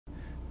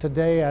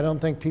Today, I don't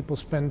think people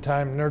spend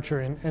time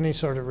nurturing any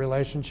sort of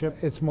relationship.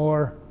 It's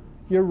more,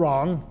 you're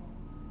wrong,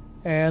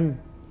 and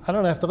I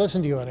don't have to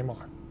listen to you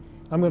anymore.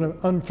 I'm going to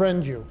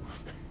unfriend you.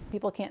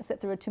 People can't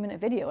sit through a 2-minute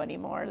video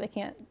anymore. They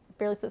can't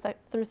barely sit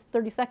through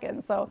 30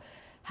 seconds. So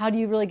how do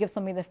you really give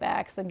somebody the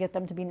facts and get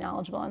them to be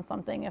knowledgeable on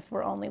something if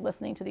we're only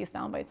listening to these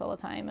sound bites all the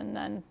time and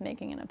then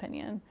making an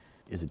opinion?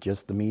 Is it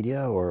just the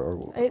media,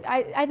 or?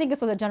 I think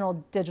it's a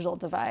general digital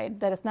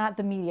divide, that it's not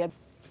the media.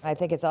 I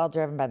think it's all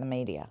driven by the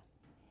media.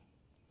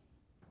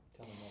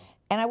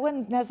 And I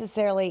wouldn't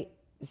necessarily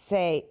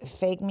say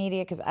fake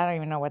media, because I don't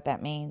even know what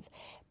that means.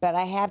 But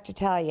I have to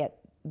tell you,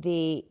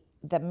 the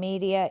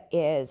media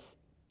is,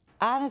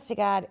 honest to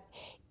God,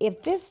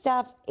 if this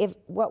stuff, if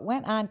what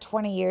went on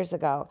 20 years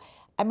ago,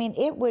 I mean,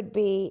 it would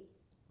be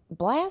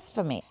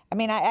blasphemy. I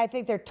mean, I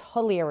think they're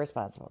totally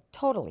irresponsible.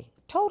 Totally,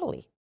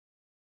 totally.